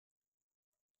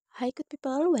Hi good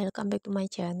people, welcome back to my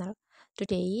channel.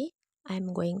 Today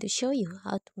I'm going to show you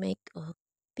how to make a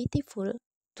beautiful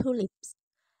tulips.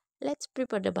 Let's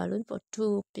prepare the balloon for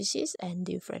two pieces and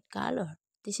different color.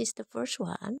 This is the first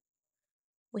one.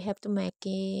 We have to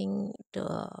making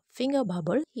the finger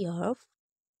bubble here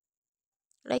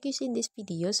like you see in this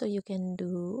video, so you can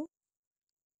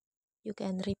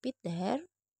repeat there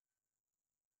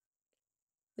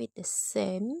with the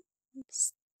same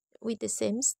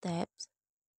steps.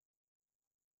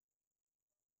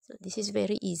 So this is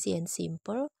very easy and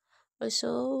simple.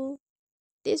 Also,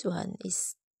 this one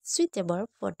is suitable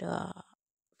for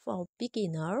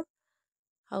beginner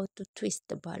how to twist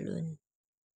the balloon.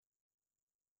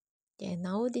 Okay,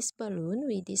 now this balloon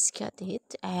we discard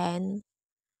it and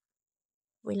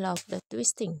we love the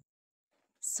twisting.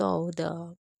 So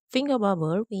the finger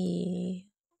bubble we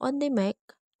only make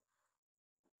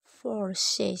four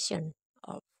session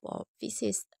or four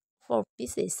pieces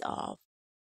of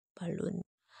balloon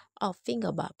of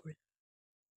finger bubble.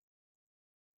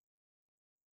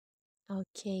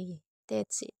 Okay,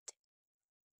 that's it.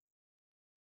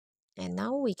 And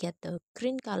now we get the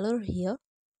green color here.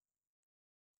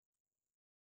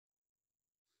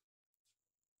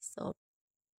 So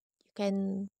you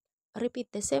can repeat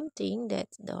the same thing, that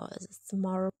the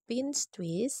small pins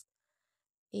twist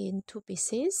in two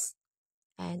pieces,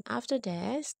 and after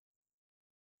that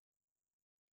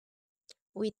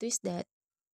we twist that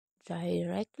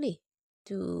directly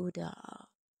to the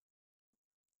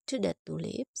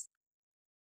tulips.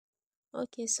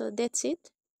 Okay, so that's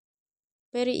it.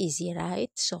 Very easy,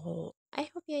 right? So I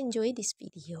hope you enjoy this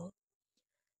video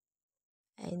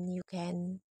and you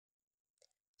can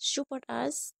support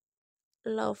us,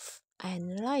 love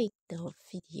and like the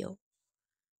video.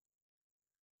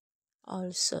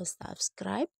 Also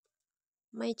subscribe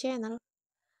my channel.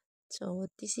 So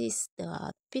this is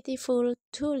the beautiful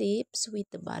tulips with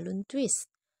the balloon twist.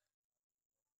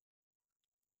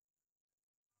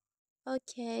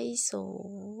 Okay,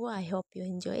 so I hope you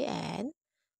enjoy and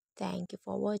thank you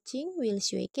for watching. We'll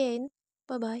see you again.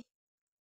 Bye bye.